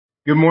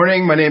Good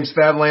morning. My name is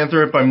Thad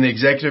Lathrop. I'm the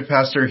executive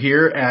pastor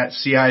here at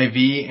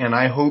CIV, and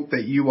I hope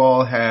that you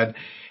all had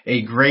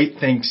a great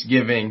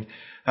Thanksgiving.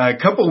 A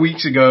couple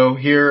weeks ago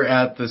here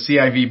at the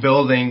CIV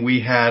building,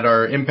 we had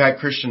our Impact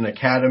Christian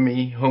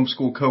Academy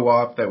homeschool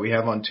co-op that we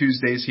have on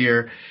Tuesdays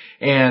here,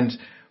 and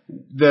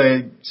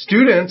the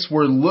students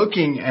were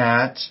looking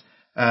at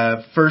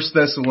 1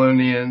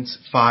 Thessalonians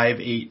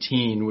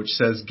 5:18, which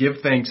says, "Give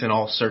thanks in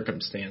all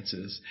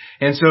circumstances."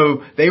 And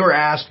so they were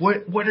asked,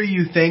 what are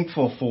you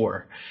thankful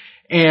for?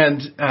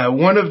 And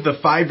one of the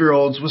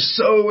 5-year-olds was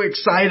so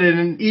excited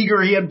and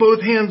eager. He had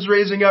both hands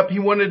raising up. He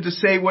wanted to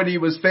say what he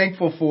was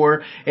thankful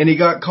for, and he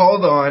got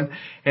called on,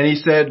 and he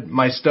said,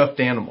 "My stuffed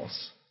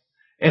animals."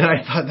 And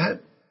I thought,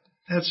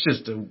 that's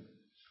just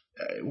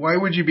why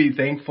would you be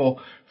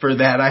thankful for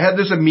that? I had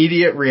this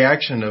immediate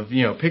reaction of,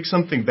 pick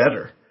something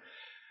better.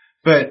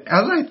 But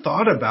as I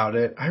thought about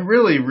it, I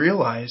really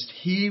realized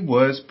he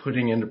was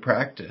putting into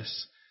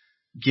practice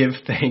give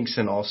thanks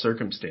in all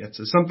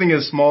circumstances. Something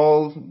as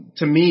small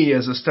to me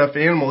as a stuffed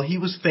animal, he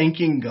was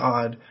thanking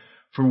God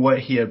for what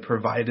he had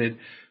provided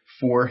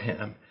for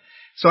him.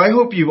 So I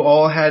hope you've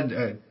all had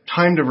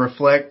time to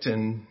reflect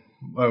and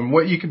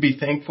what you could be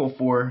thankful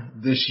for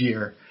this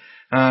year.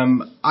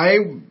 I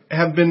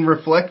have been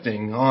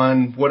reflecting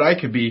on what I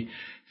could be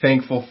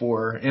thankful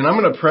for, and I'm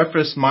going to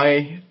preface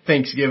my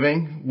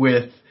Thanksgiving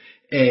with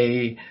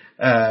a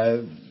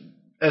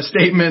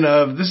statement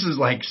of, this is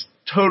like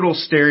total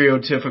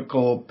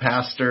stereotypical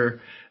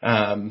pastor.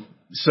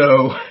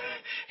 So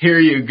here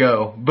you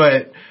go.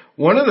 But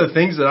one of the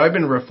things that I've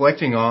been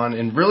reflecting on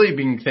and really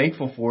being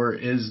thankful for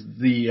is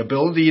the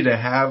ability to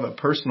have a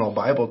personal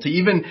Bible, to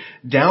even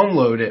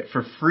download it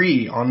for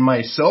free on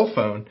my cell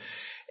phone.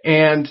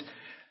 And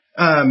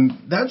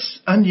that's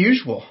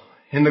unusual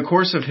in the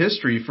course of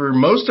history. For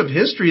most of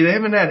history, they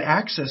haven't had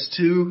access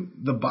to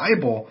the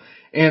Bible.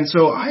 And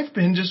so I've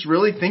been just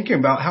really thinking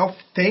about how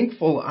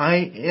thankful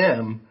I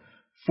am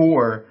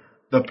for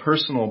the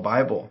personal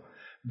Bible.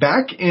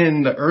 Back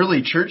in the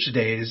early church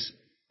days,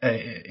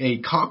 a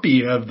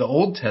copy of the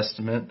Old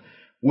Testament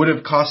would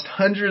have cost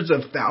hundreds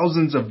of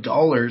thousands of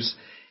dollars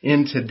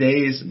in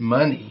today's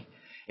money.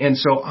 And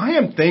so I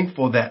am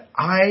thankful that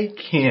I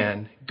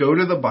can go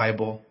to the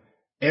Bible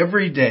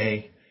every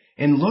day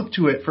and look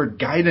to it for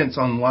guidance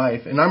on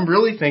life. And I'm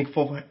really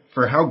thankful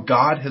for how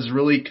God has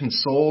really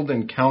consoled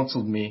and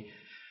counseled me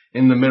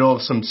in the middle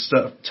of some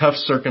tough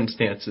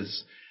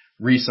circumstances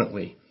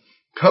recently.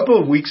 A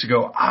couple of weeks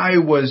ago, I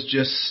was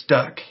just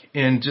stuck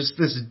in just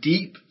this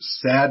deep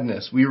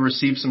sadness. We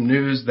received some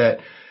news that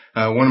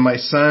one of my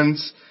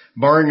sons,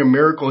 barring a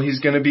miracle, he's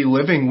going to be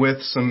living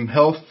with some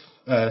health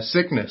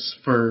sickness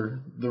for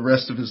the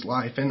rest of his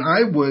life. And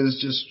I was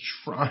just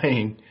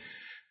trying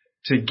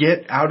to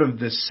get out of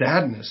this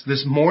sadness.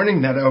 This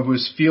morning that I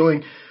was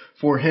feeling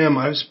for him,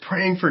 I was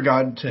praying for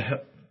God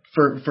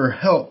for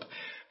help,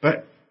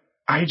 but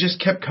I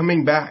just kept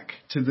coming back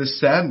to this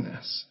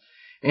sadness.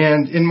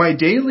 And in my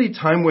daily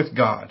time with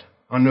God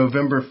on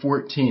November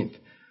 14th,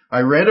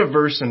 I read a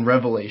verse in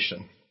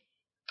Revelation,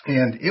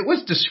 and it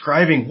was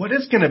describing what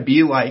it's going to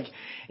be like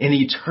in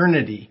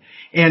eternity.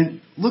 And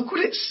look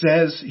what it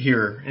says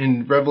here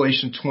in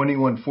Revelation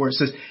 21:4. It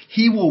says,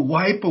 "He will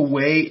wipe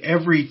away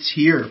every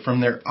tear from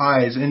their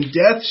eyes, and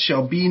death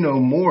shall be no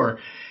more.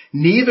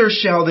 Neither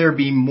shall there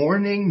be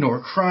mourning,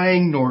 nor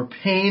crying, nor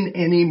pain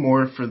any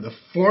more, for the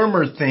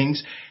former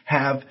things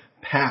have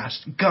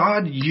passed."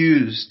 God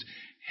used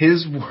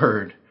His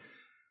Word,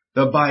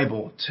 the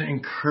Bible, to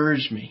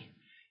encourage me.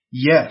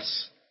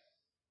 Yes,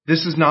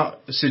 this is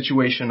not a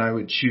situation I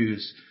would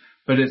choose,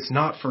 but it's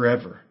not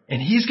forever.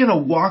 And He's going to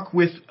walk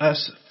with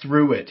us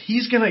through it.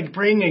 He's going to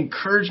bring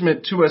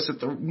encouragement to us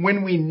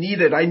when we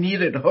need it. I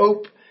needed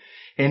hope,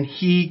 and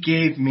He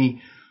gave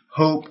me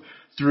hope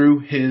through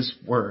His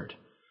Word.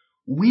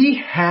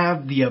 We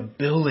have the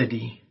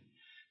ability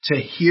to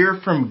hear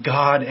from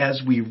God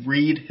as we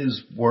read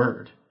His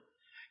Word.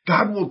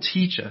 God will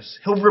teach us.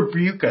 He'll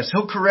rebuke us.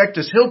 He'll correct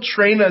us. He'll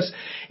train us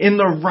in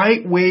the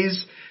right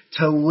ways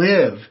to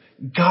live.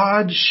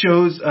 God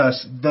shows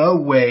us the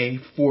way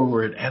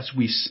forward as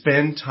we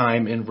spend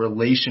time in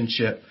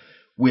relationship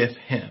with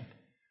Him.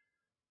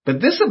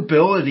 But this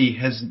ability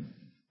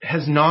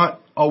has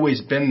not always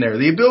been there.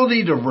 The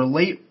ability to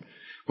relate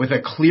with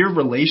a clear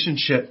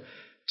relationship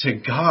to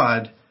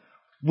God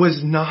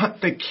was not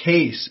the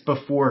case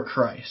before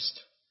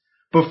Christ.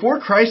 Before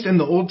Christ in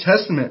the Old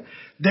Testament,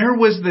 there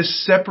was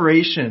this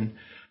separation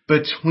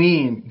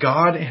between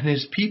God and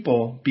His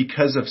people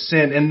because of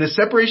sin. And the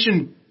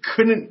separation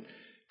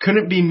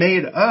couldn't be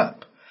made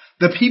up.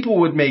 The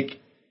people would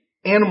make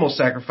animal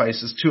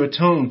sacrifices to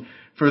atone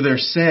for their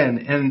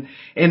sin.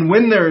 And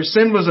when their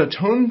sin was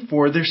atoned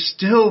for, there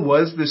still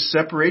was this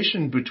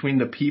separation between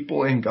the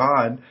people and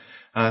God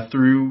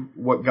through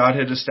what God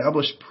had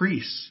established,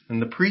 priests. And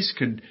the priests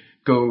could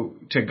go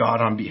to God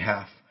on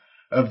behalf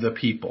of the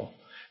people.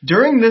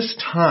 During this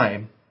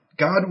time,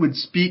 God would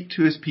speak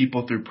to His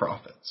people through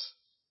prophets.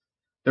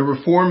 There were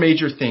 4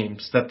 major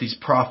themes that these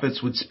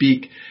prophets would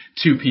speak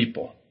to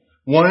people.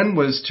 One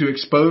was to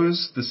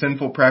expose the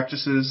sinful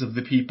practices of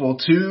the people.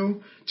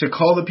 Two, to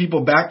call the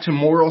people back to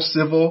moral,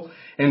 civil,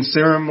 and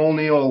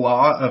ceremonial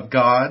law of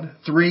God.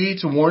 Three,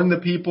 to warn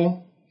the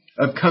people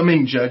of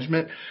coming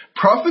judgment.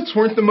 Prophets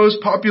weren't the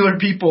most popular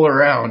people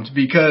around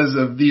because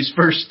of these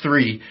first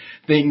three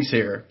things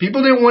here.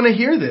 People didn't want to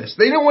hear this.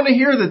 They didn't want to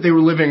hear that they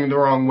were living the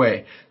wrong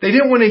way. They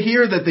didn't want to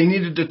hear that they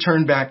needed to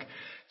turn back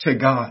to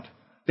God.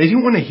 They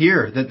didn't want to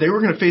hear that they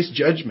were going to face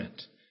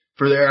judgment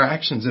for their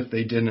actions if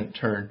they didn't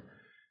turn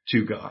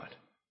to God.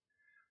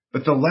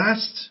 But the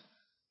last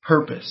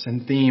purpose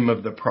and theme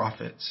of the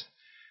prophets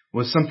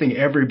was something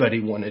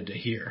everybody wanted to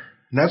hear.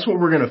 And that's what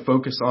we're going to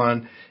focus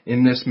on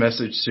in this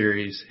message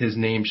series, His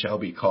Name Shall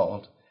Be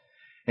Called.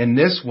 And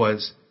this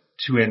was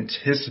to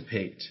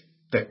anticipate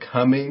the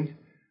coming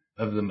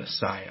of the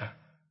Messiah.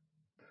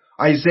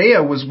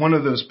 Isaiah was one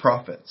of those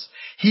prophets.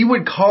 He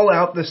would call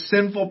out the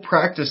sinful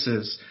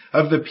practices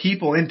of the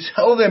people and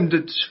tell them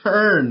to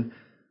turn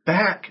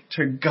back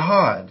to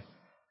God.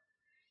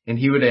 And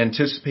he would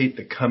anticipate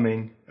the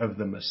coming of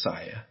the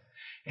Messiah.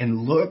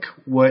 And look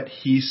what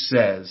he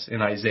says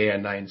in Isaiah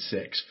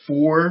 9:6.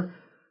 For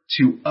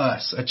to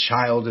us a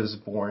child is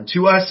born,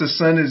 to us a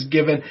son is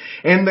given,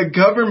 and the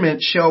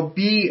government shall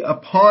be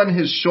upon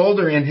his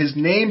shoulder, and his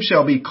name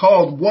shall be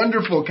called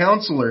Wonderful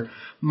Counselor,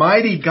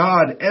 Mighty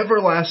God,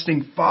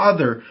 Everlasting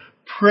Father,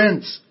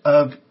 Prince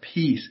of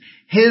Peace.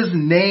 His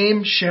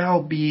name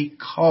shall be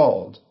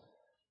called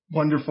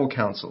Wonderful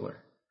Counselor,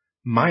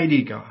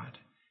 Mighty God,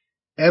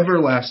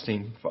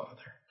 Everlasting Father,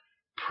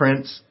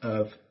 Prince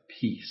of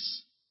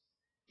Peace.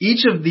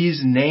 Each of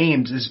these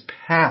names is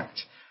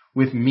packed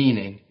with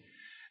meaning.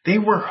 They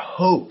were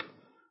hope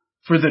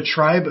for the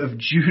tribe of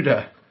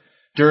Judah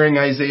during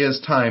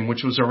Isaiah's time,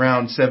 which was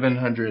around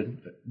 700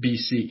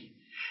 BC.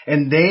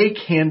 And they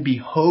can be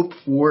hope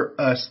for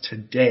us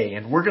today.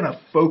 And we're going to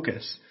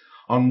focus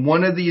on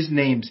one of these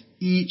names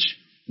each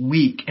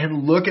week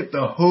and look at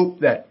the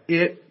hope that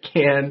it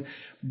can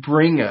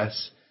bring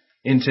us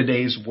in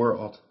today's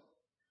world.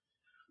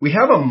 We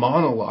have a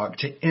monologue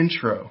to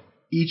intro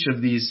each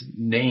of these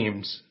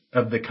names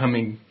of the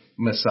coming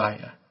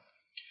Messiah.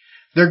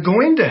 They're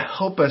going to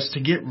help us to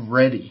get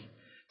ready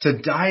to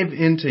dive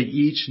into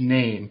each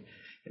name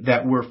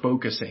that we're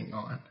focusing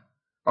on.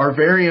 Our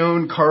very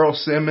own Carl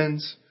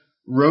Simmons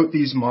wrote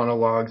these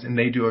monologues, and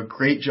they do a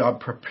great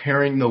job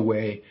preparing the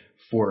way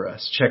for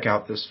us. Check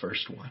out this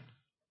first one.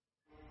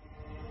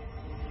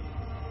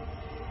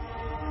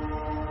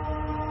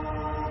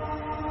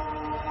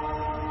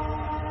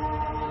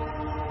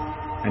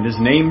 And his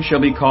name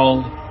shall be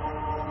called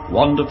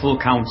Wonderful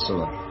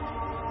Counselor.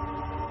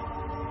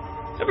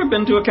 Ever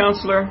been to a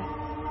counselor?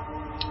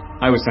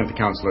 I was sent to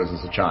counselors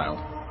as a child.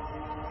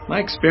 My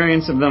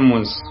experience of them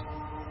was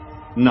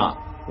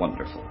not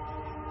wonderful.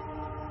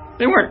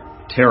 They weren't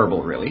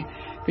terrible, really.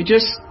 They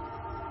just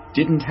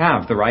didn't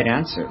have the right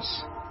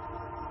answers.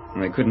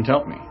 And they couldn't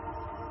help me.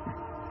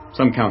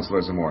 Some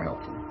counselors are more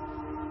helpful.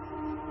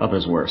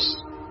 Others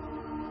worse.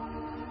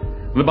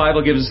 The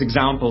Bible gives us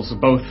examples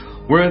of both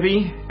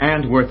worthy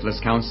and worthless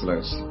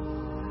counselors.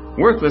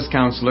 Worthless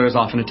counselors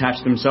often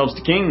attach themselves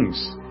to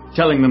kings,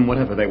 telling them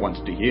whatever they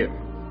wanted to hear.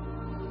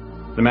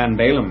 The man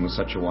Balaam was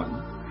such a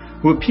one,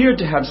 who appeared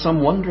to have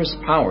some wondrous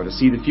power to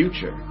see the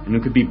future, and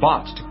who could be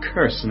bought to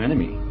curse an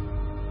enemy,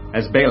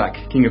 as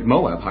Balak, king of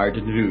Moab, hired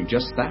to do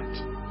just that.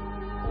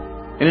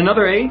 In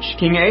another age,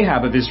 King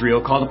Ahab of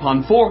Israel called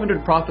upon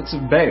 400 prophets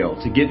of Baal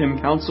to give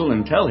him counsel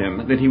and tell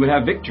him that he would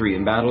have victory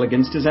in battle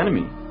against his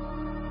enemy.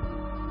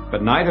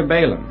 But neither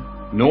Balaam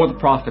nor the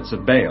prophets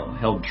of Baal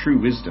held true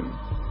wisdom,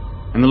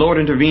 and the Lord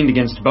intervened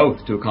against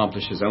both to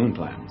accomplish his own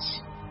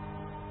plans.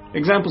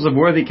 Examples of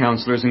worthy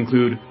counselors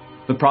include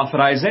the prophet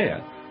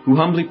Isaiah, who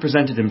humbly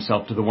presented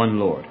himself to the one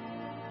Lord,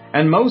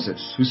 and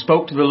Moses, who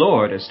spoke to the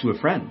Lord as to a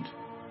friend.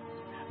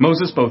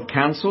 Moses both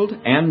counseled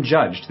and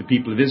judged the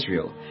people of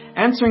Israel,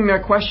 answering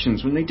their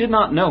questions when they did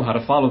not know how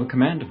to follow the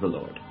command of the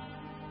Lord.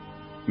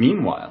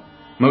 Meanwhile,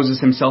 Moses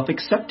himself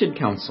accepted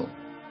counsel,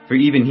 for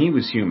even he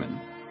was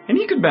human, and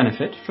he could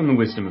benefit from the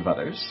wisdom of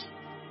others.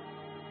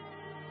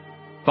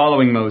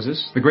 Following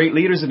Moses, the great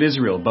leaders of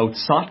Israel both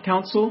sought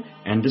counsel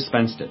and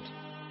dispensed it.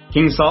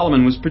 King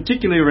Solomon was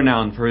particularly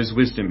renowned for his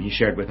wisdom he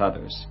shared with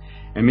others,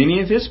 and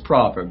many of his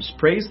proverbs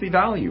praise the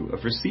value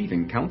of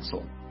receiving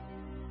counsel.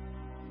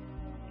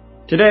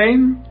 Today,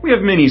 we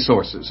have many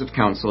sources of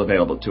counsel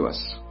available to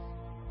us,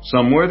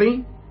 some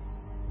worthy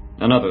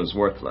and others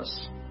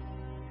worthless.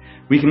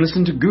 We can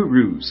listen to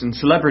gurus and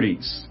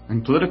celebrities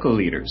and political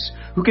leaders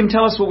who can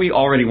tell us what we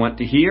already want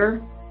to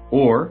hear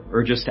or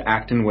urge us to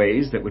act in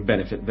ways that would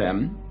benefit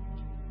them.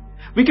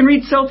 We can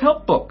read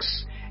self-help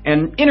books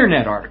and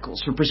internet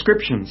articles for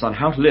prescriptions on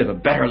how to live a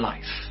better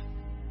life.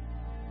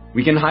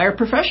 We can hire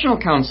professional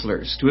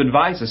counselors to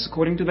advise us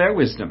according to their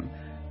wisdom,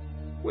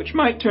 which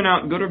might turn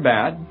out good or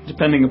bad,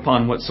 depending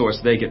upon what source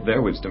they get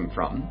their wisdom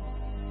from.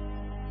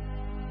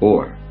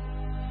 Or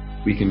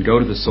we can go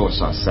to the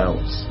source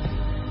ourselves,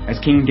 as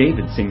King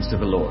David sings to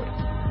the Lord,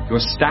 "Your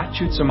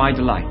statutes are my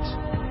delight,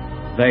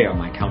 they are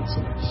my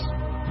counselors."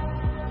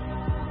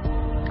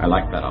 I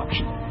like that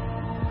option.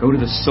 Go to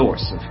the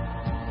source of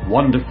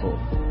wonderful,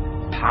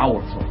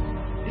 powerful,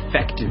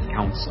 effective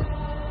counsel.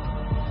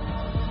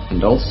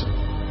 And also,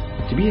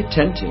 to be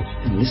attentive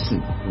and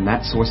listen when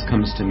that source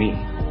comes to me.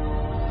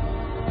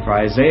 For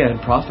Isaiah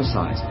had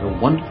prophesied that a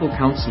wonderful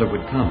counselor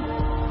would come.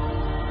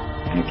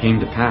 And it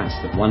came to pass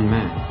that one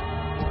man,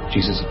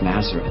 Jesus of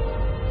Nazareth,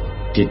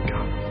 did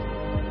come.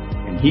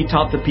 And he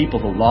taught the people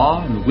the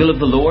law and the will of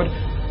the Lord,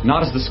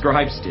 not as the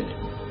scribes did,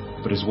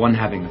 but as one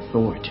having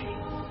authority.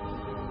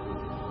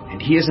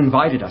 And he has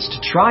invited us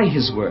to try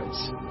his words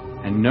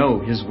and know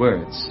his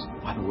words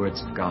are the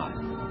words of God,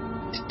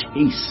 to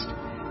taste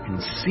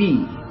and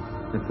see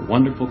that the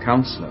wonderful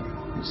counselor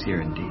is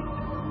here indeed.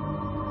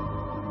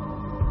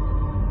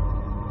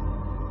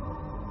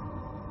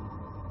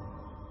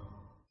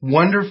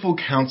 Wonderful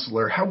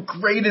counselor. How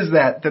great is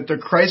that the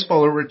Christ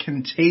follower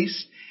can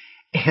taste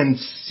and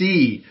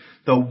see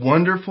the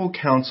wonderful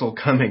counsel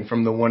coming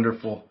from the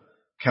wonderful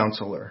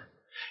counselor.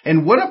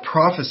 And what a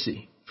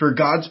prophecy for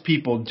God's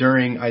people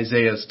during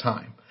Isaiah's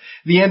time.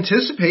 The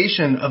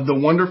anticipation of the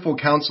wonderful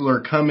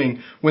counselor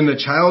coming when the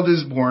child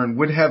is born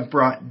would have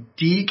brought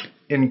deep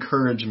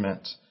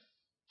encouragement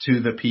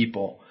to the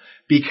people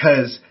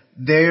because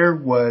there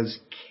was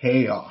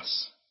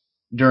chaos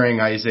during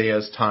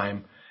Isaiah's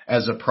time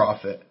as a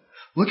prophet.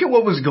 Look at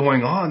what was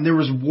going on. There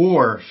was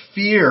war,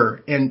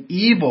 fear, and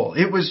evil.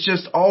 It was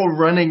just all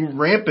running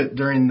rampant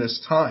during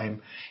this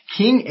time.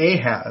 King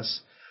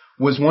Ahaz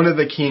was one of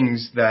the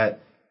kings that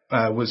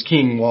was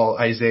king while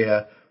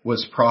Isaiah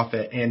was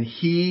prophet, and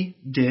he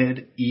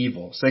did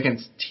evil. 2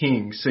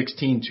 Kings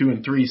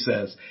 16:2-3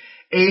 says,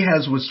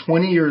 Ahaz was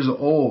 20 years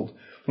old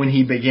when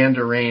he began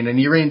to reign, and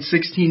he reigned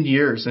 16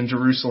 years in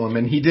Jerusalem,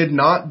 and he did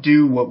not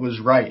do what was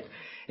right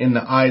in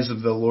the eyes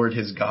of the Lord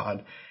his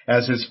God,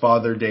 as his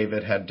father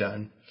David had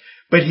done.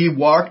 But he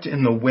walked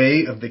in the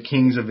way of the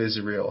kings of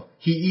Israel.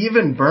 He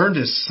even burned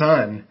his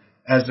son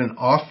as an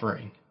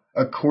offering,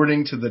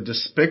 according to the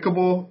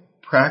despicable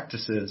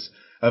practices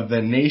of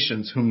the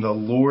nations whom the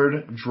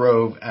Lord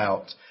drove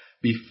out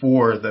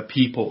before the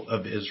people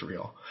of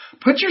Israel.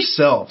 Put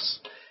yourselves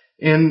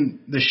in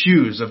the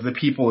shoes of the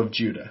people of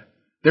Judah.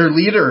 Their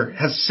leader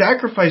has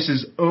sacrificed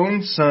his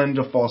own son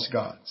to false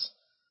gods,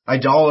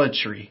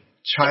 idolatry,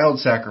 child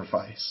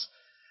sacrifice.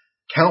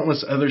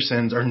 Countless other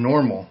sins are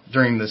normal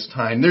during this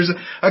time. There's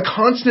a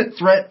constant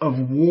threat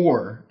of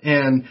war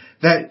and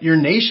that your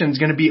nation's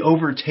going to be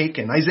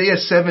overtaken. Isaiah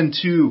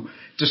 7:2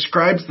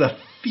 describes the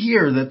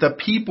fear that the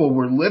people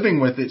were living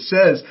with. It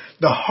says,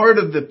 the heart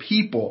of the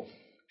people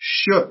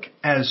shook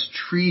as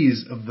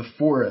trees of the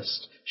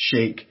forest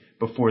shake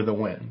before the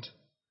wind.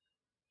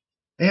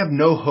 They have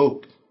no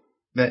hope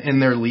that in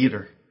their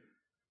leader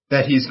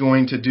that he's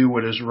going to do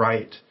what is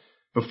right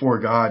before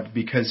God,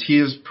 because he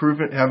has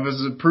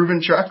a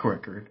proven track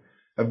record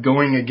of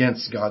going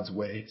against God's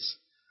ways.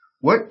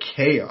 What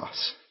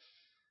chaos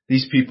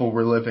these people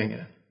were living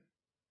in.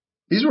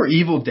 These were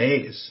evil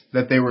days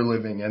that they were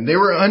living in. They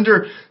were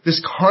under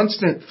this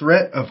constant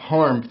threat of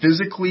harm,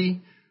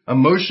 physically,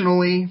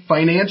 emotionally,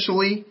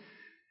 financially.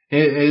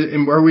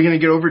 And are we going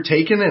to get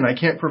overtaken and I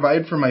can't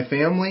provide for my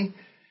family?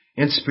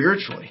 And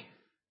spiritually.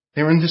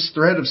 They were in this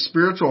threat of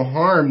spiritual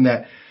harm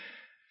that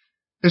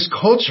this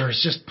culture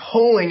is just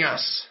pulling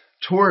us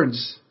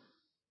towards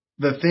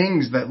the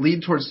things that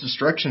lead towards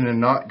destruction and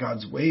not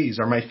God's ways.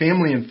 Are my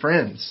family and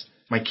friends,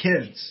 my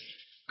kids,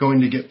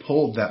 going to get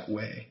pulled that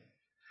way?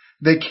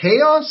 The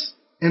chaos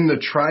in the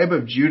tribe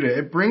of Judah,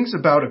 it brings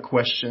about a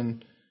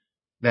question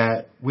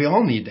that we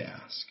all need to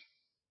ask.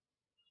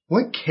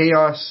 What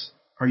chaos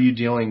are you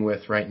dealing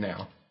with right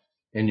now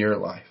in your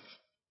life?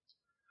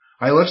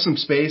 I left some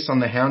space on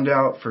the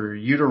handout for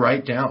you to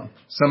write down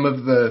some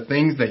of the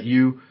things that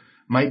you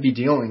might be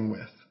dealing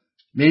with.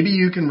 Maybe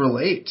you can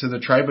relate to the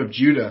tribe of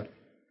Judah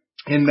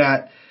in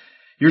that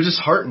you're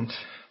disheartened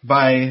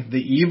by the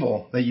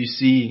evil that you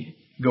see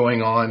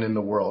going on in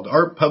the world.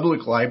 Our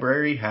public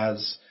library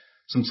has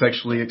some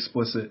sexually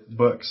explicit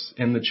books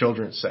in the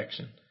children's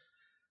section.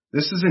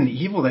 This is an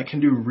evil that can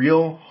do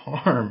real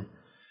harm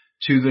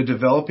to the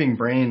developing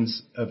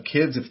brains of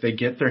kids if they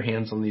get their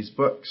hands on these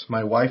books.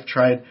 My wife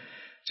tried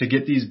to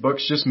get these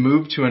books just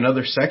moved to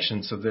another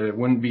section so that it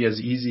wouldn't be as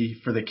easy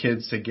for the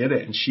kids to get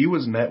it. And she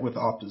was met with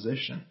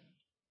opposition.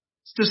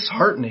 It's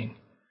disheartening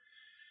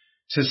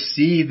to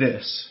see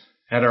this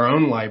at our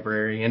own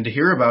library and to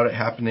hear about it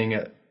happening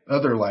at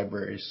other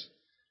libraries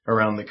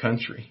around the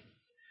country.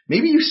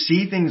 Maybe you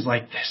see things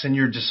like this and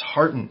you're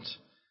disheartened.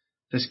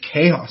 This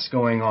chaos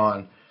going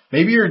on.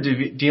 Maybe you're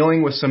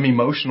dealing with some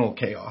emotional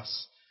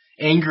chaos.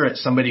 Anger at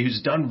somebody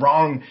who's done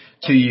wrong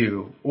to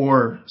you,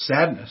 or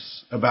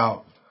sadness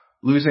about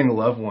losing a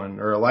loved one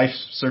or a life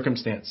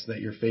circumstance that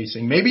you're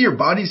facing. Maybe your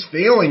body's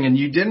failing and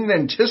you didn't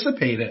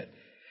anticipate it.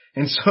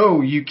 And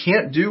so you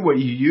can't do what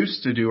you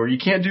used to do, or you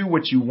can't do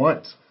what you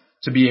want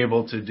to be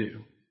able to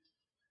do.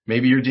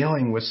 Maybe you're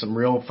dealing with some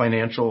real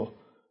financial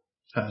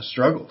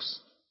struggles,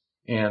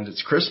 and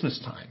it's Christmas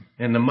time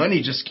and the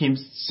money just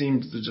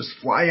seems to just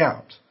fly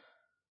out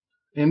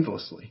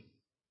endlessly.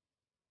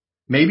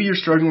 Maybe you're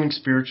struggling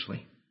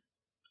spiritually.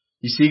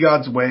 You see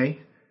God's way,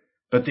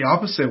 But the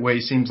opposite way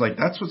seems like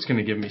that's what's going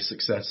to give me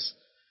success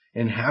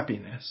and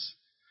happiness.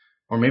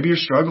 Or maybe you're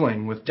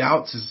struggling with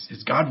doubts.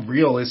 Is God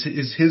real?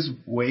 Is his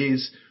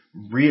ways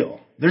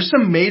real? There's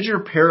some major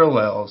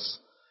parallels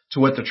to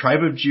what the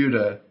tribe of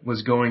Judah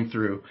was going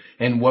through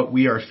and what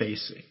we are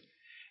facing.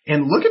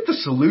 And look at the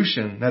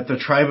solution that the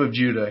tribe of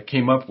Judah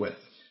came up with.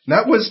 And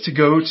that was to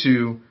go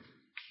to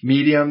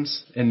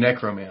mediums and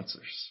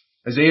necromancers.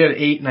 Isaiah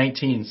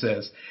 8:19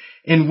 says,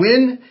 "And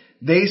when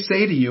they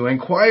say to you,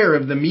 inquire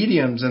of the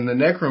mediums and the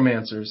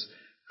necromancers,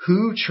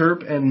 who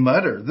chirp and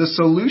mutter." The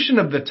solution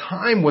of the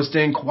time was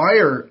to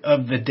inquire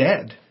of the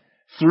dead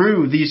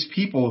through these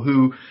people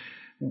who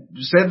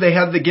said they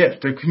had the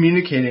gift of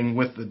communicating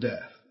with the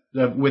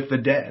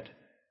dead.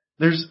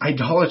 There's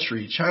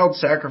idolatry, child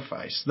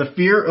sacrifice, the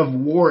fear of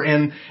war,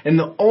 and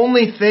the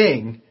only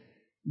thing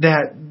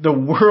that the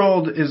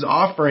world is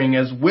offering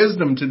as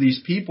wisdom to these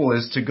people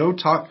is to go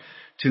talk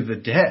to the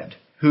dead,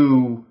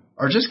 who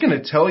are just going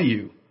to tell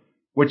you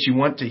what you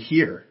want to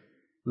hear.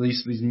 At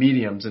least these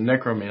mediums and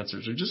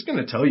necromancers are just going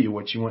to tell you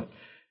what you want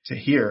to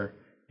hear,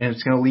 and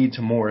it's going to lead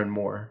to more and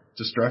more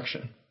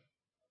destruction.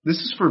 This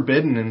is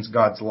forbidden in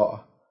God's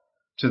law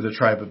to the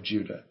tribe of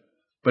Judah,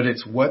 but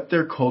it's what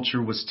their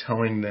culture was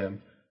telling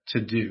them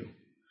to do.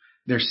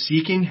 They're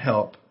seeking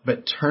help,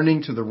 but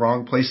turning to the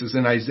wrong places.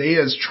 And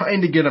Isaiah is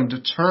trying to get them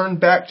to turn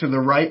back to the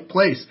right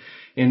place.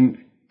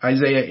 In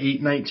Isaiah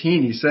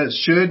 8:19, he says,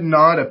 "Should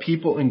not a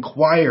people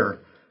inquire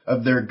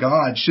of their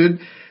God? Should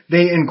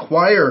they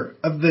inquire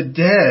of the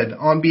dead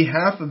on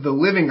behalf of the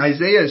living?"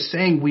 Isaiah is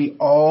saying we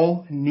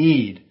all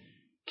need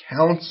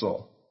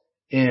counsel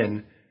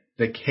in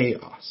the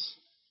chaos.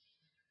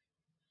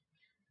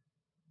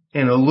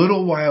 And a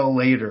little while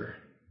later,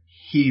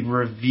 he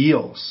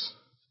reveals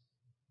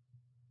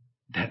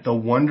that the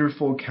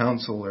wonderful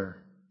counselor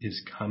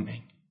is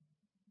coming.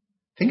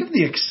 Think of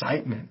the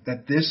excitement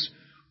that this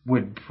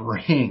would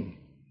bring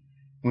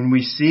when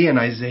we see in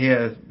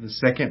Isaiah, the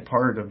second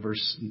part of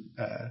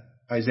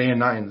Isaiah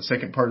 9, the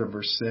second part of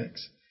verse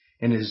 6,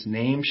 "And his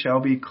name shall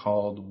be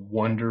called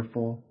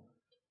Wonderful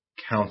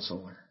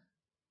Counselor."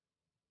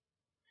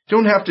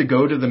 Don't have to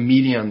go to the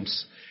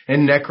mediums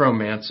and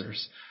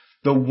necromancers.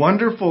 The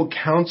Wonderful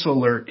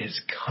Counselor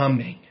is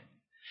coming,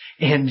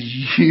 and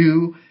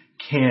you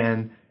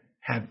can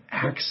have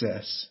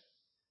access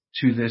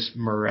to this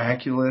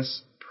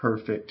miraculous,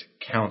 perfect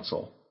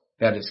counsel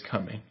that is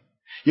coming.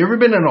 You ever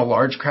been in a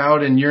large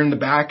crowd and you're in the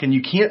back and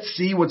you can't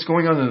see what's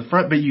going on in the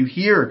front, but you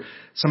hear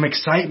some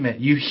excitement.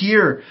 You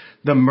hear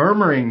the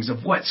murmurings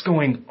of what's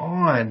going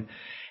on,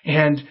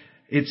 and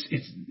it's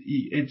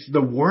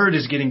the word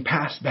is getting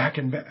passed back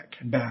and back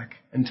and back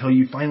until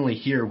you finally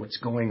hear what's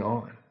going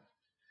on.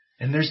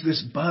 And there's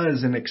this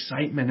buzz and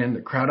excitement in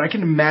the crowd. I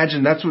can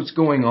imagine that's what's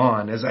going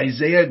on as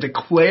Isaiah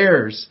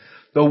declares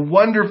the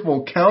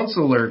wonderful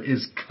counselor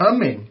is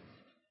coming.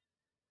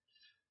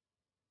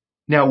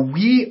 Now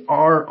we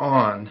are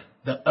on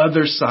the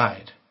other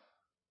side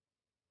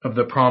of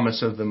the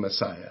promise of the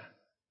Messiah.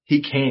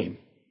 He came.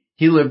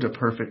 He lived a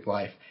perfect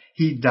life.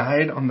 He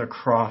died on the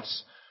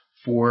cross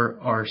for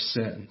our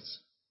sins.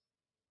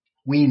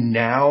 We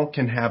now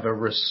can have a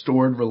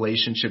restored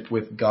relationship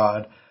with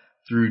God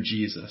through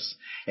Jesus.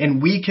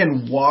 And we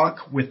can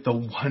walk with the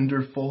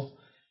wonderful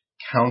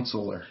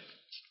counselor.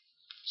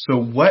 So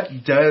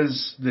what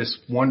does this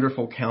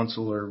wonderful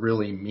counselor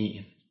really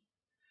mean?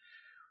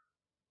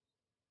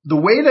 The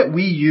way that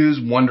we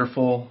use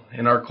wonderful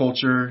in our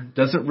culture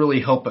doesn't really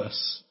help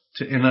us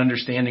in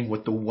understanding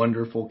what the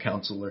wonderful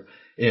counselor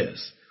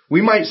is.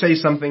 We might say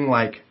something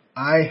like,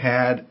 "I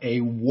had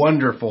a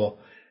wonderful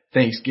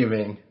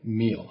Thanksgiving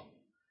meal."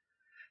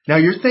 Now,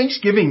 your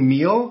Thanksgiving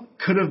meal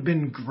could have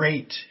been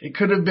great. It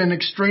could have been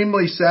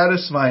extremely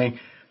satisfying,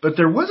 but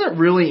there wasn't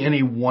really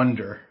any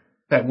wonder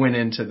that went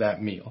into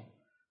that meal.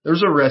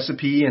 There's a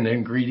recipe and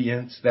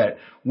ingredients that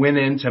went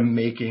into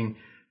making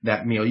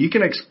that meal. You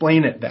can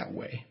explain it that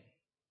way.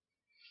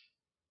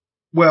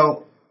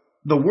 Well,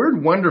 the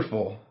word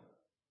wonderful,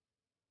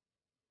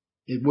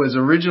 it was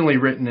originally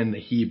written in the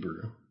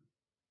Hebrew.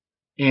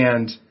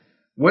 And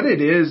what it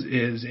is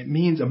it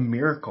means a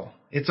miracle.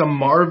 It's a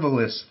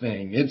marvelous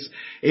thing.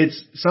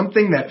 It's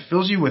something that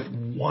fills you with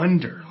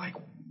wonder, like,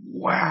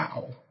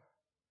 wow.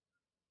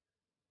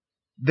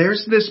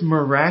 There's this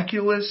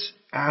miraculous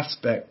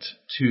aspect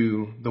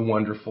to the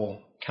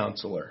wonderful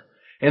counselor.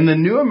 And the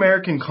New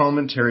American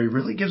Commentary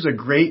really gives a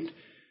great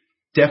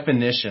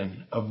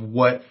definition of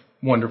what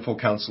wonderful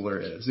counselor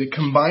is. It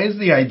combines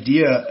the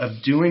idea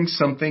of doing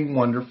something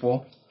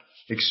wonderful,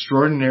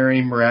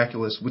 extraordinary,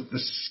 miraculous with the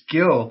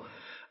skill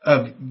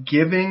of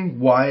giving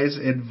wise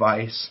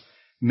advice,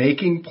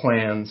 making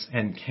plans,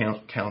 and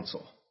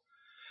counsel.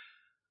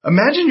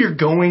 Imagine you're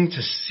going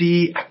to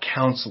see a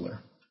counselor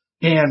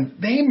and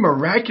they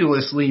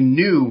miraculously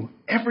knew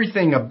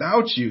everything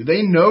about you.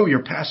 They know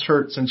your past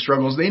hurts and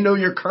struggles. They know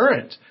your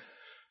current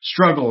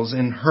struggles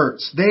and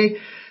hurts. They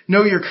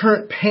know your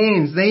current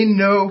pains. They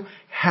know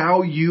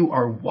how you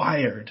are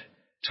wired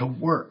to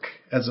work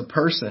as a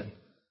person.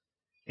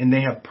 And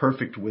they have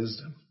perfect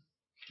wisdom.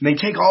 And they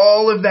take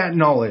all of that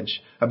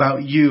knowledge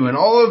about you and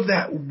all of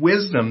that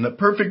wisdom, the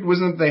perfect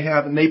wisdom that they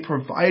have, and they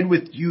provide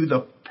with you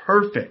the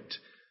perfect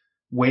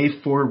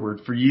way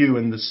forward for you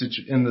in the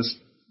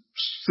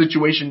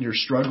situation you're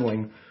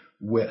struggling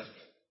with.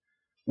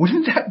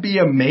 Wouldn't that be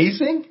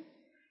amazing?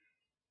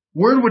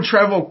 Word would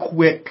travel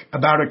quick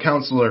about a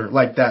counselor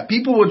like that.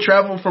 People would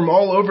travel from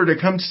all over to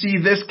come see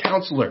this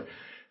counselor.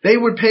 They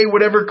would pay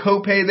whatever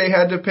copay they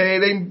had to pay.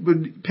 They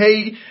would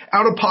pay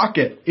out of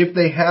pocket if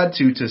they had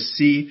to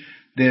see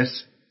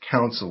this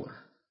counselor.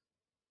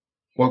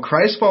 Well,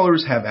 Christ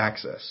followers have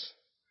access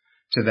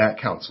to that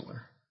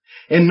counselor.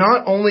 And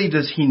not only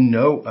does he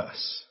know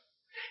us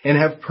and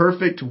have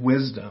perfect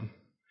wisdom,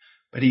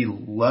 but he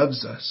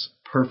loves us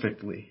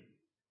perfectly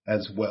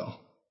as well.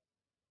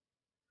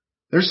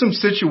 There's some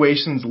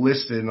situations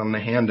listed on the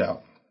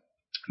handout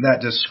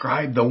that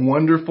describe the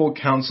wonderful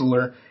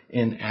counselor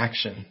in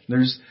action.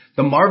 There's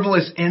the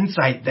marvelous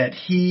insight that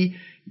he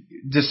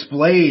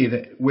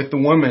displayed with the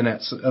woman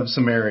of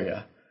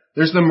Samaria.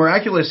 There's the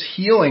miraculous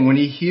healing when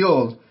he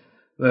healed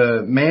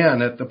the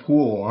man at the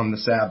pool on the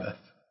Sabbath.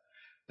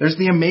 There's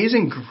the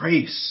amazing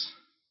grace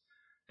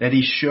that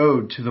he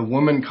showed to the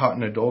woman caught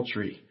in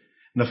adultery,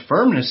 and the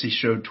firmness he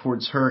showed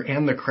towards her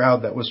and the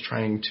crowd that was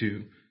trying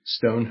to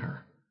stone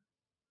her.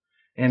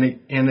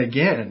 And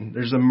again,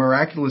 there's a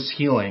miraculous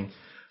healing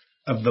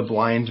of the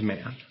blind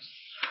man.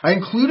 I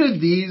included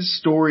these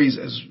stories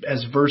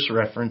as verse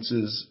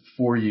references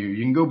for you.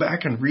 You can go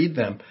back and read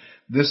them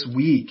this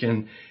week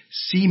and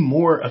see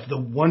more of the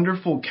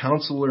wonderful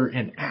counselor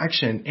in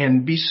action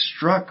and be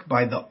struck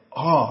by the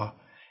awe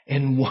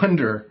and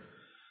wonder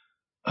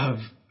of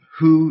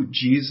who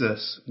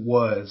Jesus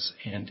was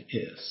and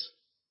is.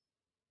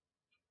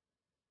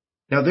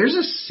 Now, there's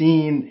a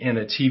scene in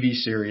a TV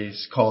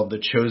series called The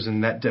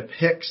Chosen that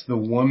depicts the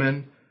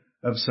woman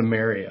of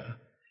Samaria.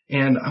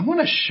 And I want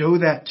to show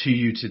that to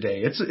you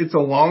today. It's a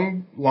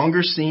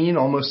longer scene,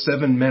 almost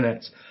 7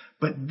 minutes.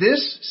 But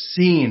this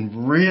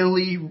scene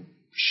really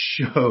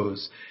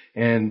shows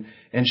and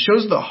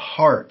shows the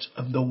heart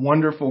of the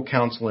wonderful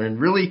counselor and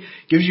really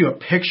gives you a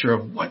picture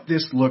of what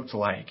this looked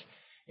like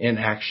in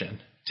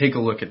action. Take a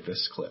look at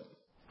this clip.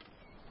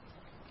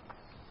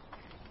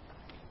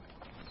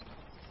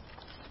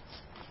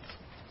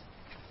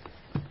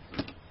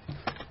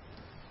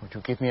 Would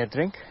you give me a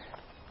drink?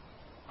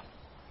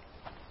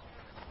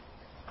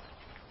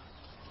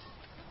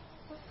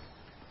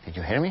 Did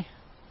you hear me?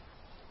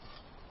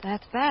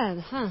 That's bad,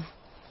 huh?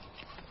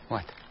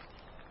 What?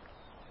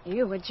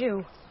 You, a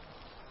Jew,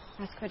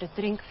 ask for a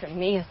drink from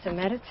me, a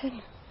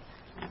Samaritan,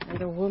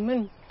 and a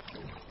woman.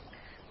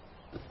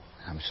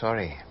 I'm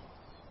sorry.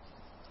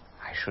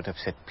 I should have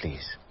said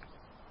please.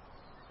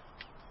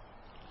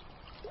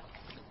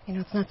 You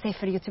know, it's not safe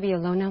for you to be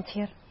alone out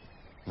here.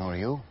 Nor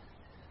you.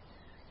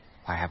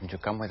 Why haven't you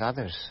come with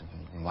others?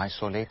 And why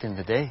so late in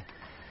the day?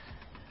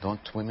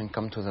 Don't women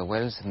come to the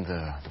wells in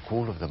the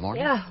cool of the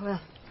morning? Yeah,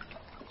 well,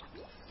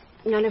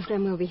 none of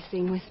them will be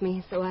seen with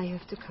me, so I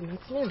have to come out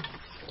now,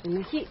 in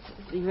the heat,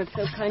 as you have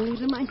so kindly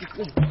reminded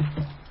me.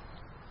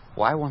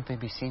 Why won't they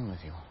be seen with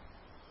you?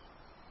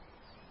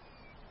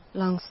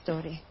 Long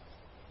story.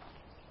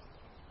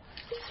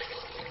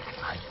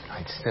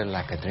 I'd still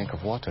like a drink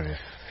of water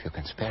if you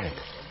can spare it.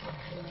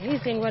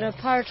 Amazing what a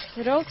parched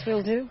throat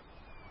will do.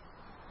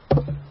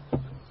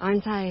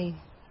 Aren't I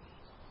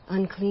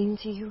unclean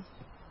to you?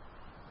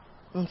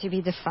 Won't you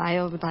be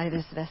defiled by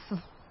this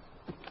vessel?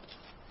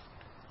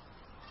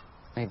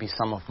 Maybe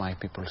some of my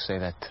people say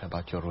that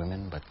about your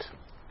women, but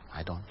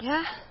I don't.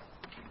 Yeah?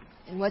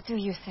 And what do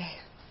you say?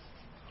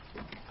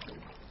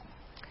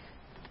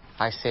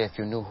 I say if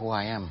you knew who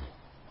I am,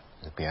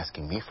 you'd be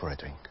asking me for a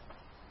drink.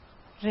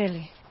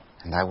 Really?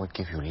 And I would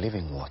give you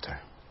living water.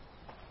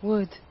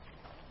 Would.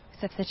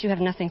 Except that you have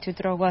nothing to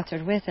draw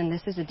water with, and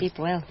this is a deep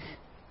well.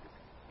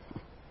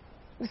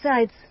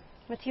 Besides,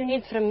 what do you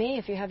need from me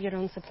if you have your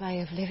own supply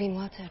of living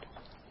water?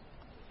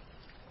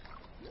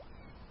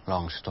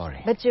 Long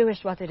story. But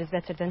Jewish water is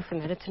better than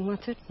Samaritan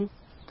water.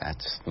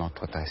 That's not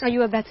what I said. Are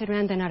you a better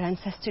man than our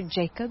ancestor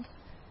Jacob,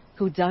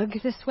 who dug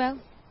this well?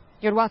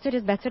 Your water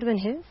is better than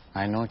his?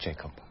 I know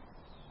Jacob.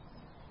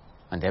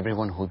 And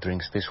everyone who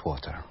drinks this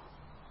water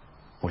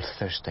will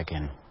thirst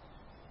again.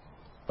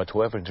 But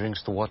whoever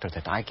drinks the water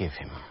that I give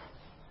him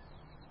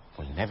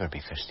will never be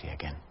thirsty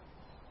again.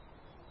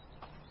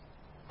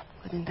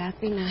 Wouldn't that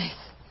be nice?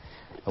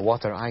 The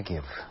water I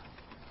give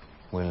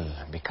will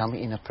become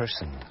in a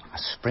person a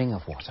spring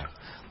of water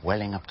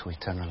welling up to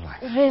eternal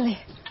life. Really?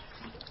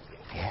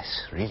 Yes,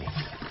 really.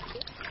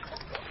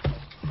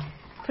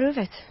 Prove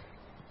it.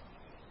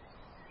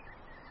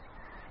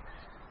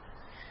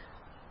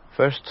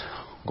 First,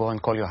 go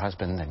and call your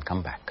husband and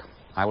come back.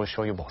 I will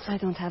show you both. I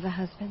don't have a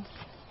husband.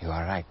 You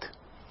are right.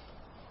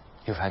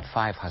 You've had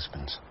 5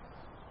 husbands.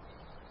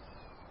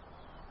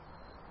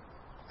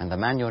 And the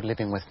man you're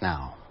living with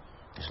now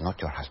is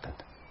not your husband.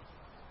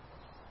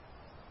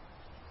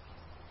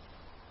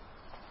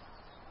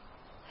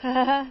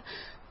 Oh,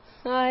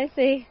 I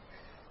see.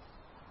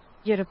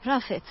 You're a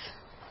prophet.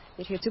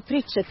 You're here to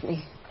preach at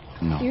me.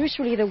 No.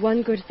 Usually the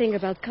one good thing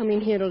about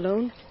coming here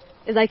alone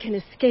is I can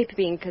escape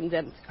being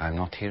condemned. I'm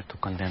not here to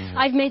condemn you.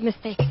 I've made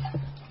mistakes.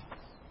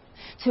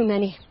 Too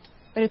many.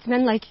 But it's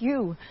men like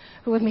you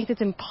who have made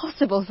it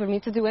impossible for me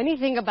to do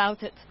anything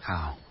about it.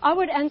 How?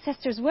 Our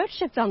ancestors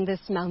worshipped on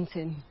this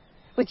mountain.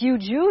 But you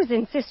Jews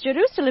insist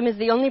Jerusalem is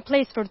the only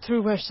place for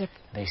true worship.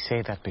 They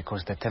say that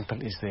because the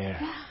temple is there.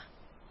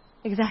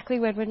 Exactly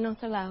where we're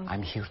not allowed.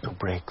 I'm here to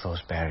break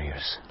those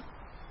barriers.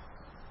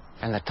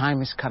 And the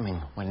time is coming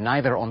when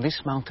neither on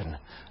this mountain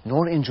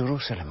nor in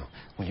Jerusalem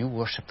will you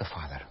worship the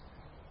Father.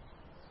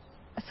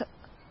 So,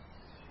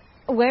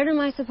 where am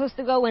I supposed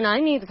to go when I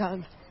need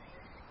God?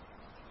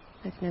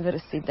 I've never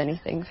received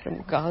anything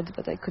from God,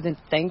 but I couldn't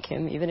thank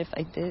him even if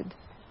I did.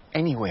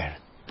 Anywhere.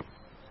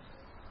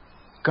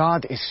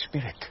 God is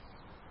spirit.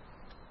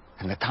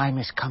 And the time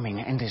is coming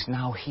and is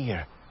now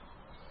here.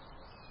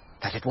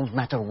 That it won't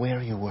matter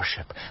where you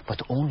worship,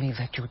 but only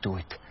that you do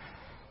it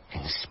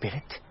in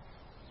spirit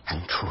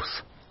and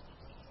truth.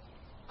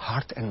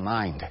 Heart and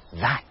mind.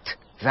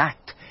 That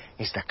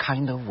is the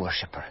kind of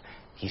worshipper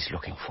he's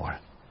looking for.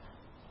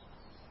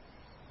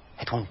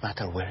 It won't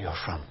matter where you're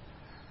from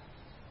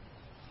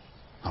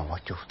or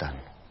what you've done.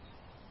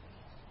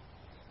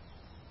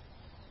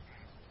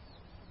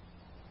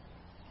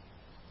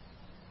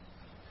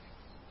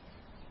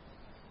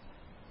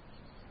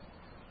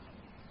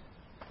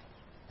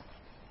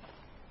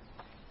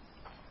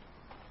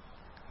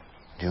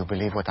 Do you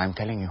believe what I'm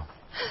telling you?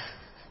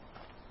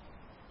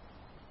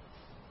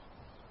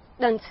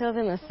 Until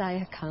the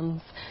Messiah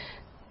comes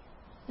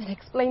and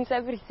explains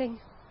everything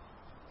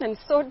and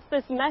sorts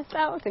this mess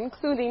out,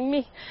 including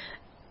me,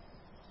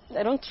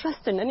 I don't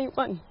trust in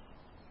anyone.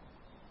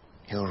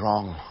 You're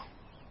wrong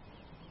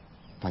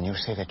when you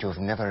say that you've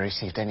never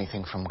received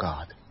anything from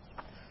God.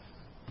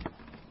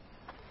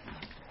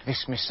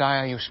 This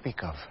Messiah you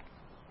speak of,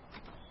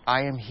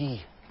 I am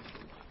he.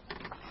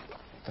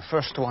 The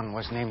first one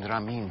was named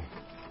Ramin.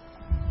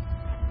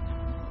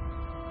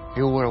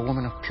 You were a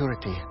woman of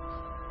purity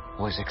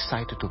who was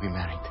excited to be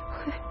married.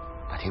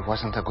 But he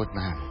wasn't a good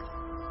man.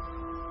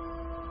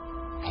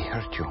 He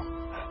hurt you.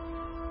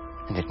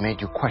 And it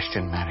made you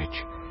question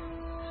marriage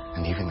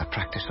and even the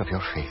practice of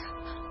your faith.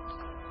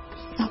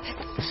 Stop it.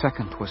 The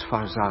second was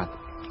Farzad.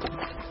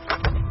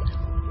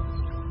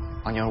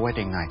 On your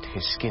wedding night,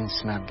 his skin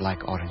smelled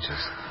like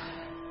oranges.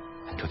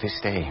 And to this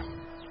day,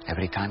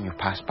 every time you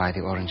pass by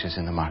the oranges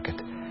in the market,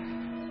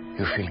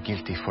 you feel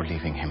guilty for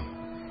leaving him.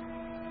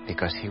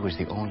 Because he was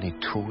the only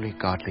truly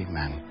godly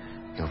man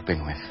you've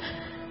been with.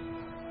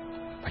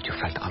 But you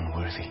felt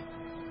unworthy.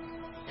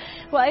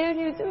 Why are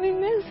you doing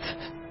this?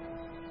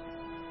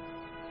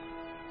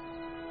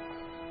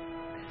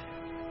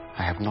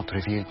 I have not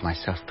revealed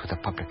myself to the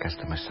public as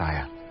the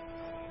Messiah.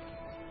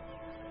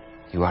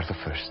 You are the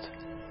first.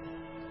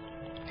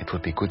 It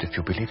would be good if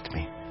you believed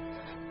me.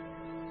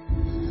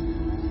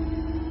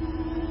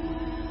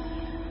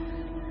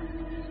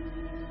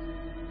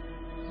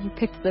 You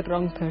picked the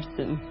wrong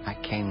person. I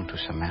came to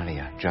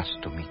Samaria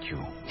just to meet you.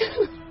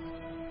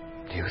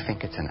 Do you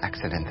think it's an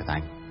accident that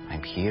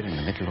I'm here in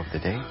the middle of the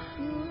day?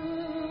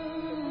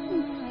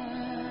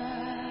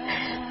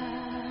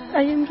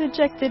 I am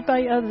rejected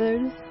by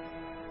others.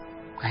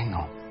 I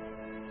know.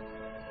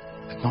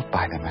 But not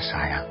by the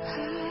Messiah.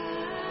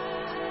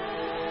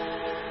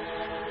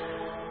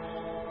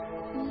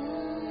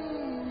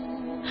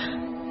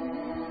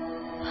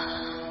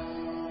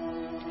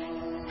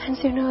 And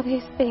you know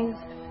these things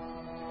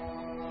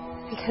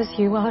because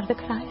you are the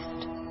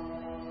Christ.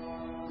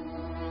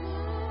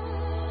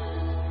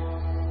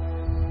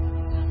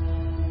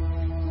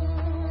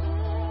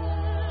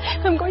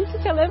 I'm going to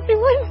tell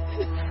everyone.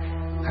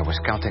 I was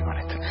counting on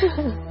it.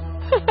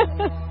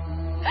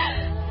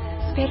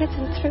 Spirit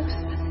and truth.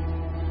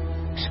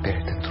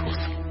 Spirit and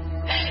truth.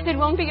 It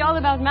won't be all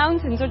about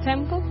mountains or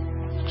temples.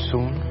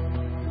 Soon,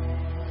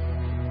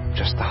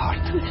 just the heart.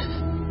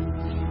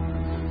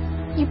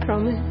 You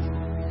promise.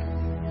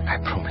 I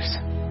promise.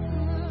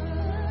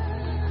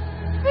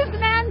 This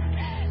man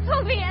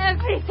told me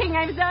everything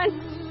I've done.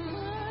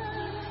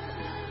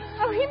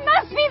 Oh, he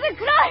must be the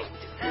Christ.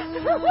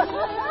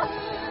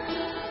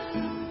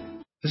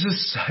 This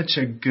is such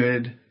a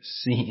good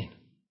scene.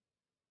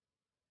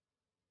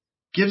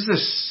 Gives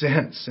this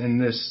sense and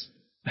this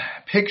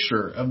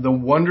picture of the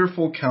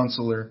wonderful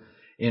counselor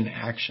in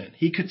action.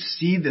 He could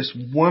see this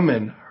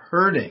woman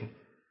hurting,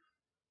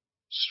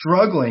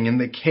 struggling in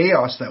the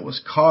chaos that was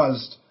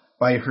caused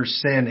by her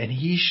sin, and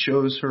he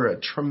shows her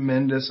a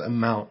tremendous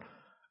amount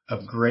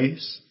of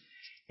grace,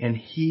 and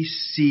he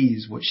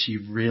sees what she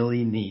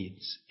really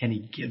needs, and he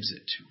gives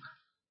it to her.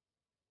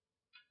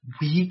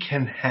 We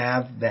can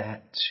have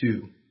that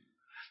too.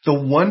 The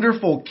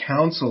wonderful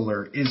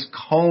counselor is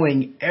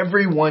calling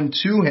everyone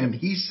to him.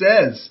 He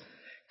says,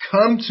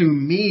 "Come to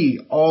me,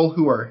 all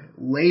who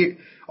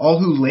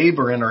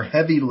labor and are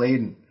heavy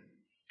laden,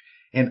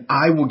 and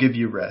I will give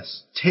you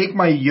rest. Take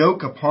my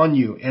yoke upon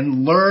you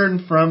and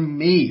learn from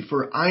me,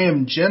 for I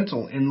am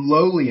gentle and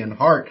lowly in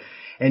heart,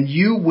 and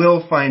you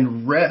will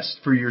find rest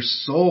for your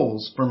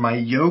souls, for my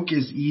yoke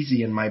is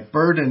easy and my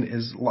burden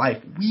is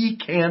light. We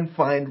can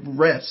find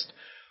rest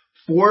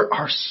for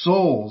our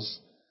souls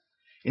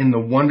in the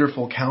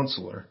wonderful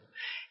Counselor.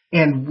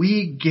 And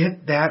we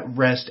get that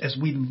rest as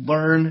we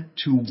learn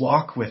to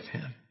walk with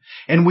him.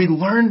 And we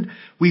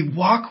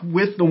walk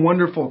with the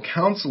wonderful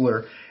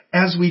Counselor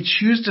as we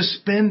choose to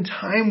spend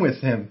time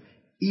with him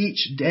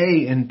each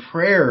day in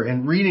prayer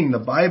and reading the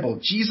Bible.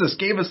 Jesus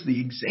gave us the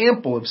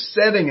example of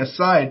setting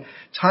aside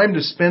time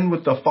to spend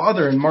with the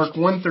Father. In Mark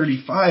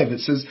 1:35, it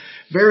says,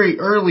 very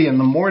early in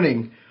the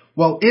morning,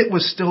 while it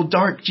was still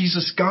dark,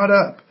 Jesus got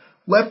up,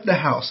 left the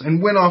house,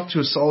 and went off to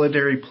a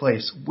solitary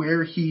place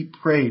where he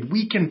prayed.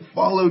 We can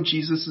follow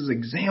Jesus'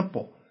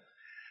 example.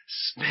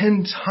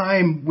 Spend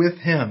time with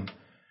him,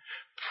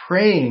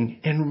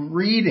 praying and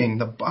reading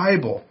the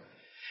Bible.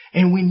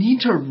 And we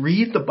need to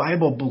read the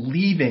Bible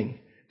believing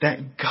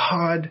that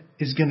God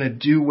is going to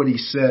do what he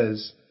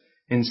says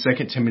in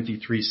 2 Timothy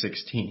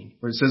 3:16,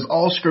 where it says,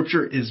 all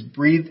scripture is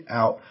breathed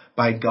out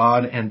by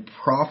God and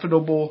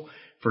profitable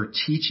for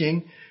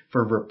teaching,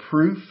 for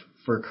reproof,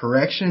 for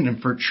correction,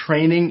 and for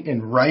training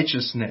in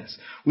righteousness.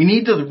 We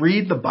need to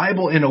read the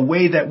Bible in a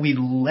way that we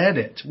let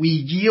it. We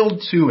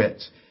yield to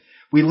it.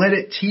 We let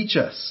it teach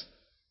us.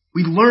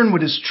 We learn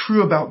what is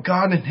true about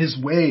God and his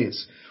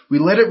ways. We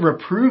let it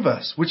reprove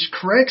us, which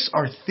corrects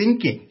our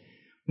thinking.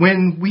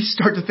 When we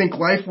start to think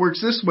life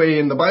works this way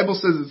and the Bible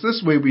says it's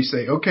this way, we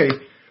say, okay,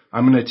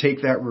 I'm going to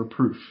take that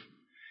reproof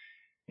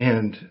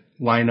and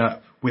line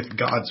up with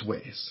God's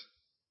ways.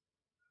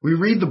 We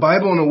read the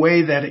Bible in a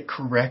way that it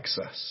corrects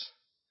us.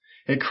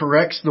 It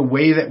corrects the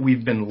way that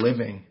we've been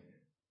living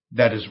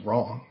that is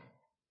wrong.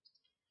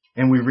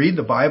 And we read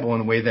the Bible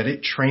in a way that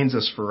it trains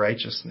us for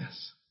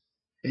righteousness.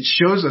 It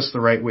shows us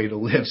the right way to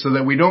live so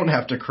that we don't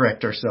have to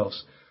correct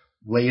ourselves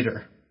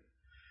later.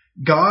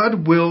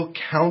 God will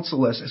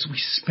counsel us as we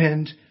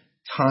spend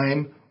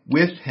time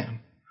with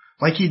him,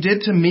 like he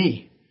did to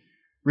me.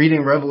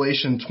 Reading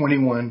Revelation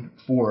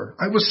 21:4.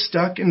 I was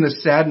stuck in the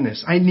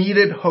sadness. I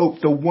needed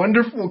hope. The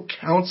wonderful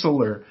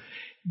Counselor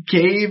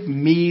gave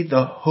me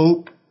the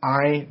hope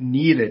I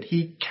needed.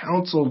 He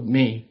counseled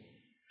me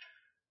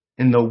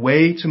in the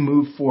way to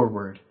move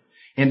forward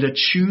and to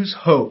choose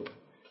hope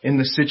in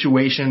the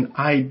situation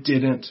I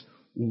didn't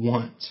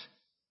want.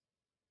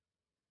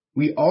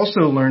 We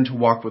also learn to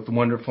walk with the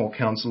wonderful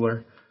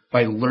Counselor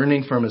by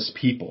learning from his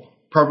people.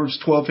 Proverbs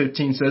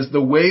 12:15 says,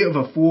 the way of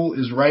a fool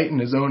is right in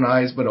his own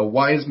eyes, but a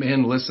wise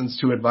man listens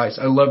to advice.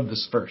 I love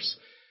this verse.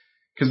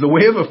 Because the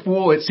way of a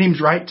fool, it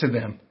seems right to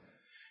them.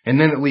 And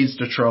then it leads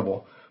to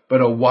trouble. But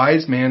a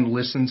wise man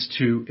listens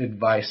to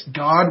advice.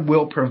 God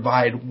will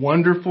provide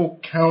wonderful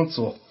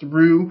counsel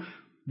through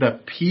the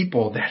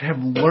people that have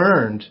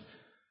learned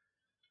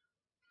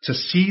to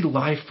see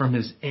life from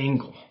his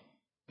angle.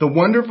 The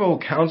wonderful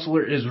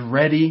Counselor is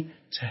ready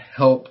to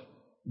help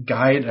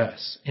guide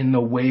us in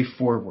the way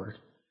forward.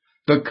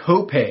 The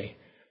copay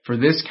for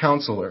this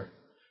Counselor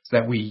is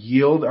that we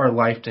yield our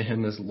life to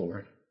him as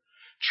Lord,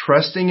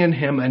 trusting in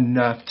him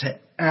enough to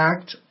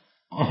act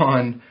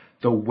on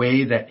the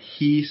way that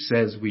he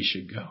says we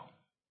should go.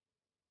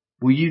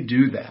 Will you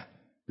do that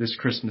this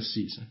Christmas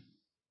season?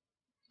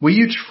 Will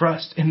you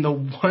trust in the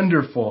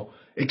wonderful,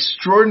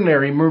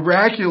 extraordinary,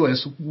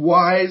 miraculous,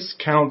 wise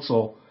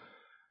counsel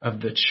of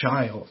the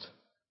child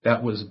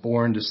that was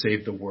born to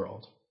save the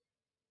world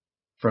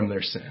from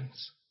their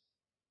sins?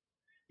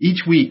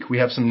 Each week we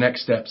have some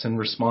next steps in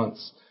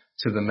response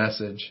to the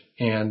message,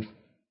 and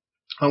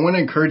I want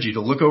to encourage you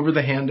to look over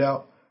the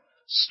handout,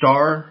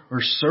 star or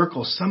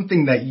circle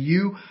something that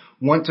you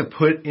want to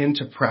put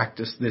into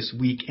practice this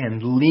week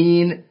and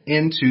lean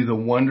into the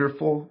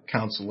wonderful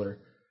Counselor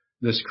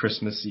this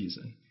Christmas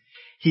season.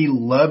 He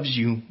loves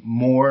you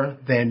more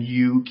than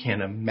you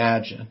can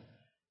imagine.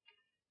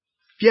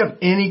 If you have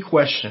any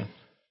question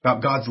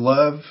about God's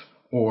love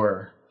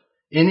or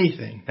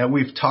anything that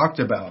we've talked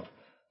about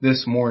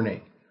this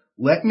morning,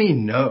 let me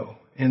know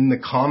in the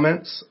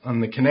comments on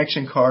the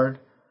connection card,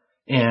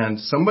 and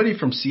somebody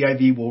from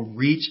CIV will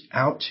reach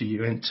out to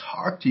you and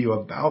talk to you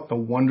about the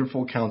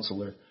wonderful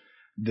Counselor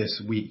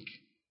this week.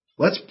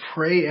 Let's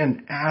pray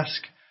and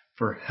ask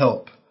for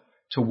help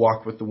to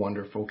walk with the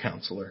wonderful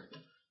Counselor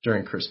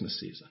during Christmas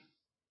season.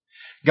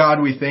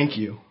 God, we thank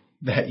you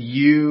that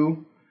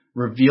you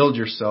revealed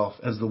yourself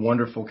as the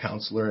wonderful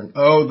Counselor, and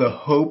oh, the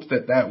hope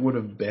that that would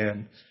have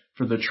been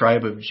for the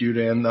tribe of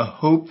Judah and the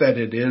hope that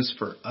it is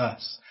for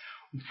us.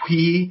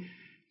 We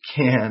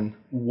can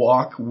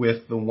walk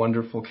with the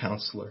wonderful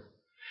Counselor,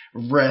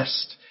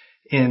 rest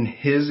in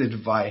his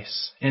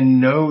advice,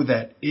 and know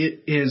that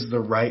it is the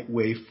right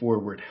way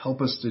forward.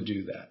 Help us to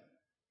do that.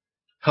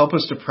 Help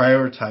us to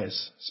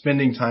prioritize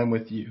spending time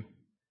with you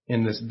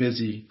in this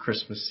busy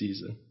Christmas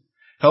season.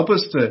 Help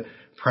us to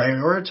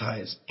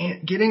prioritize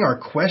getting our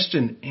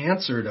question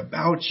answered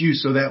about you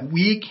so that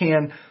we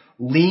can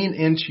lean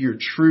into your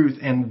truth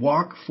and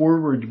walk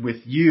forward with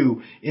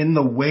you in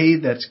the way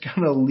that's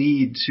going to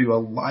lead to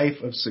a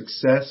life of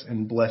success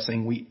and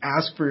blessing. We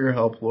ask for your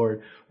help,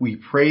 Lord. We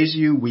praise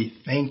you. We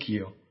thank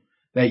you.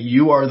 that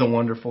you are the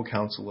wonderful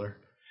counselor.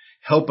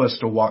 Help us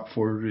to walk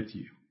forward with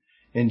you.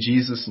 In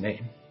Jesus'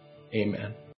 name, amen.